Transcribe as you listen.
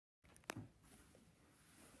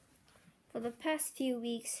For the past few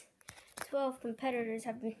weeks, 12 competitors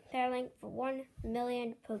have been battling for 1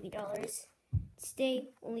 million Poké-Dollars. Today,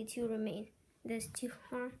 only 2 remain. Those 2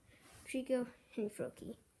 are Trico and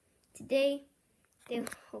Froakie. Today, they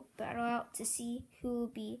will battle out to see who will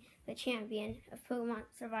be the champion of Pokemon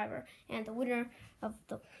Survivor and the winner of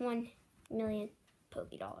the 1 million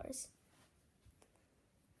Poké-Dollars.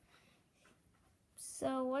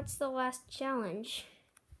 So, what's the last challenge?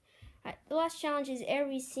 The last challenge is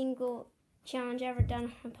every single challenge ever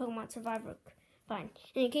done on Pokemon Survivor. Fine.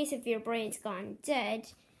 And in case if your brain's gone dead,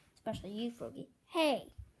 especially you, Froakie,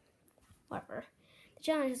 hey, whatever. The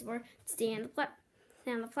challenges were to stay on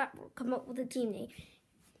the platform, come up with a team name,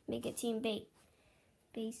 make a team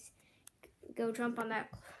base, go jump on that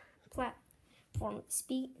platform,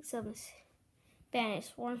 speak some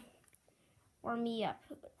Spanish, warm me up,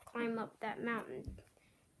 climb up that mountain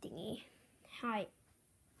thingy, hide,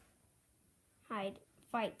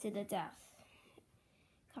 fight to the death.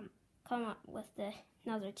 Come up with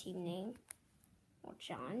another team name or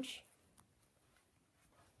challenge.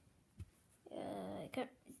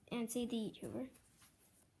 And say the YouTuber.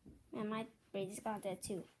 And my brain just got that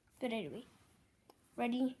too. But anyway,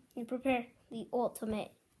 ready and prepare the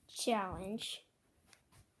ultimate challenge.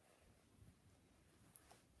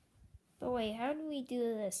 But wait, how do we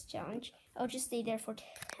do this challenge? I'll just stay there for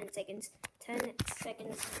 10 seconds. 10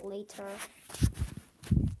 seconds later.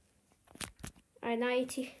 Alright, now you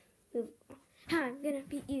two move. I'm gonna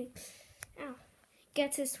beat you. Ow.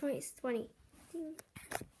 Get to 20.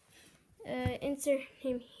 Insert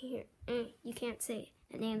name here. You can't say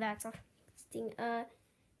a name that's a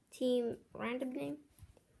team random name.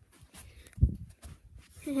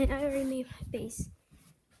 I already made my base.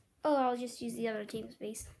 Oh, I'll just use the other team's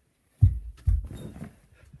base.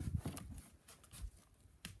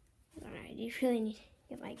 Alright, you really need to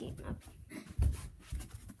get my game up.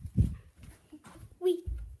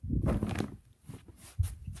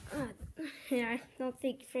 Yeah, I don't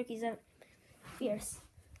think Frokie's that fierce.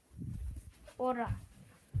 Ora.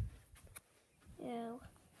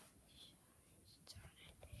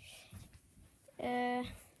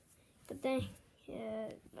 But then,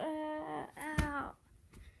 ow.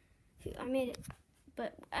 I made it,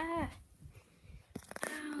 but, ow.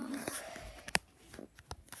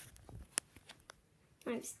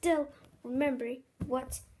 I'm still remembering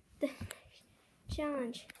what the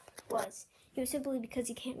challenge was. It was simply because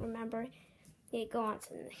you can't remember. Yeah, go on to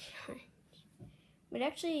the next challenge. But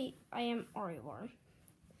actually, I am Orivore.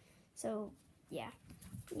 So, yeah.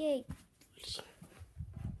 Yay.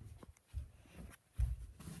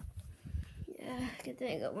 Good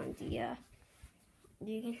thing I got one to, you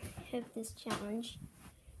can hit this challenge.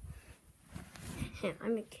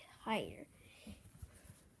 I'm a hider.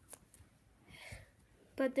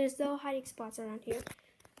 But there's no hiding spots around here.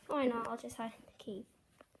 Why not? I'll just hide in the cave.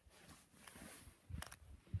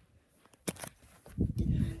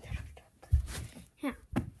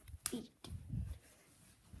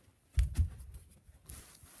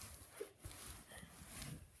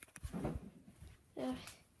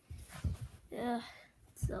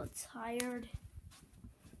 So tired.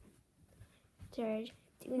 Do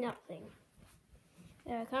nothing.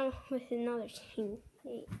 Come up with another team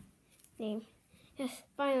name. Yes,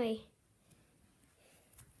 finally.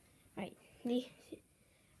 Right.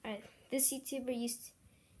 This YouTuber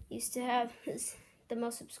used to have the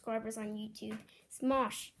most subscribers on YouTube.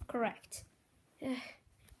 Smosh, correct.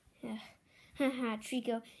 Haha,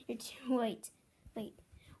 Trico, you're too late.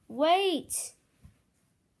 Wait!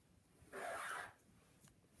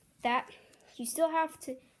 That you still have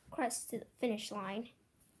to crest to the finish line,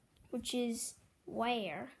 which is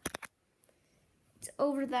where? It's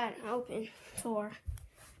over that open door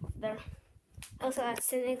there. Also, that's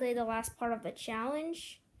technically the last part of the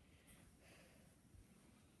challenge.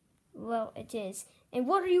 Well, it is. And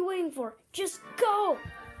what are you waiting for? Just go!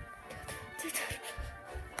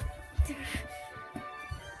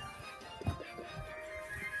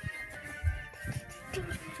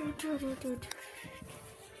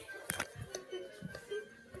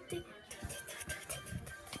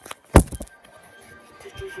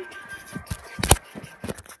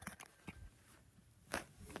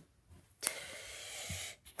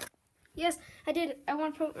 Yes, I did. I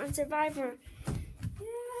won Pokemon Survivor.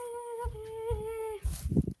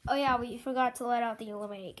 Oh yeah, we forgot to let out the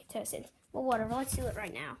eliminated contestants. Well, whatever. Let's do it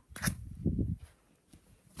right now.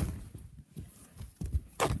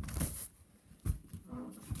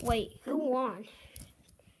 Wait, who won?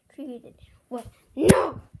 Created. What?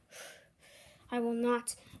 No! I will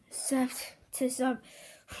not accept to something.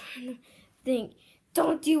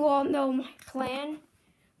 Don't you all know my plan?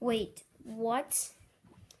 Wait, what?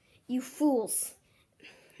 You fools.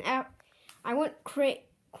 I went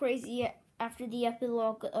crazy after the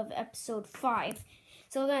epilogue of episode 5.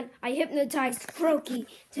 So then I hypnotized Froakie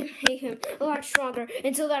to make him a lot stronger,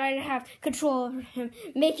 and so that I'd have control over him,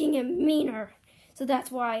 making him meaner. So that's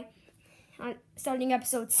why, starting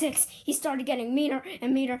episode 6, he started getting meaner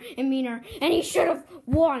and meaner and meaner, and he should have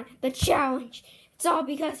won the challenge. It's all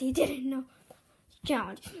because he didn't know the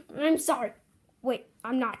challenge. I'm sorry. Wait,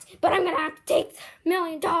 I'm not. But I'm going to have to take $1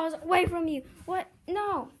 million away from you. What?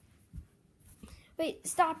 No. Wait,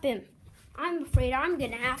 stop him. I'm afraid I'm going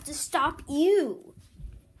to have to stop you.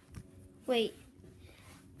 Wait,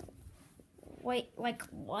 like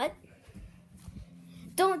what?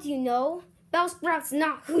 Don't you know? Bellsprout's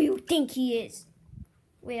not who you think he is.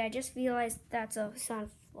 Wait, I just realized that's a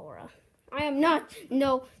sunflower. I am not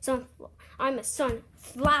no sunflower. I'm a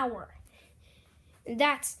sunflower. And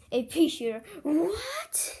that's a pea shooter.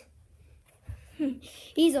 What?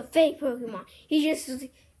 He's a fake Pokemon. He just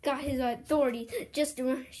got his authority just to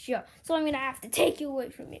run a show. So I'm going to have to take you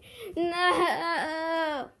away from you.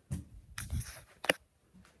 No!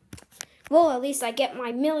 Well, at least I get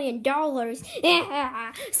my $1 million.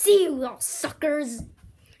 See you all suckers.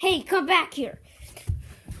 Hey, come back here.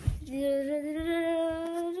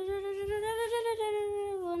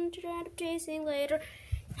 One try to chasing later.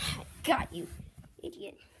 I got you,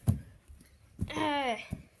 idiot.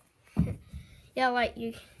 Yeah, like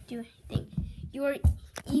you do anything. You're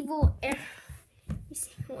evil. You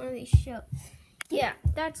see one of these shows. Yeah,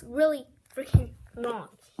 that's really freaking wrong.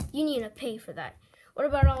 You need to pay for that. What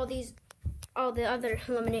about all the other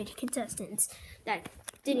eliminated contestants that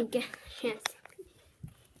didn't get a chance to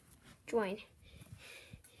join?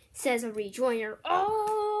 Says a rejoiner.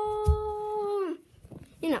 Oh,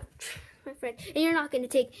 you know, my friend, and you're not going to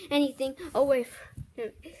take anything away from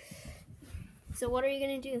him. So what are you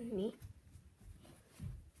going to do with me?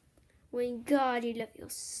 When God, you left your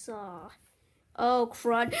saw. Oh,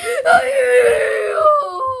 crud.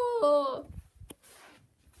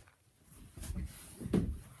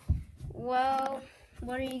 Well,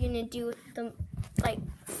 what are you going to do with the,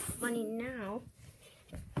 money now?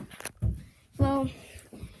 Well,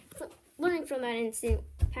 learning from that instant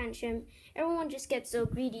Pancham, everyone just gets so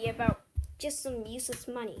greedy about just some useless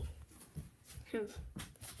money.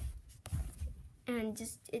 And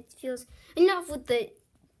just, it feels, enough with the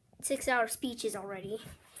 6-hour speeches already.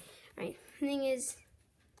 Right? The thing is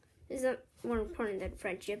that more important than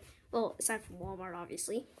friendship? Well, aside from Walmart,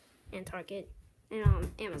 obviously, and Target,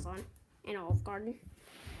 and Amazon, and Olive Garden.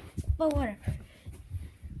 But whatever.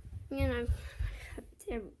 You know,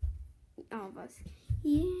 all of us.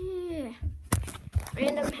 Yeah.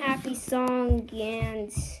 Random happy song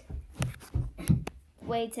and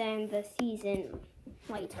wait to end the season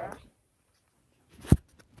later.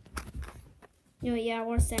 Yeah,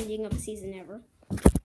 worst ending of a season ever.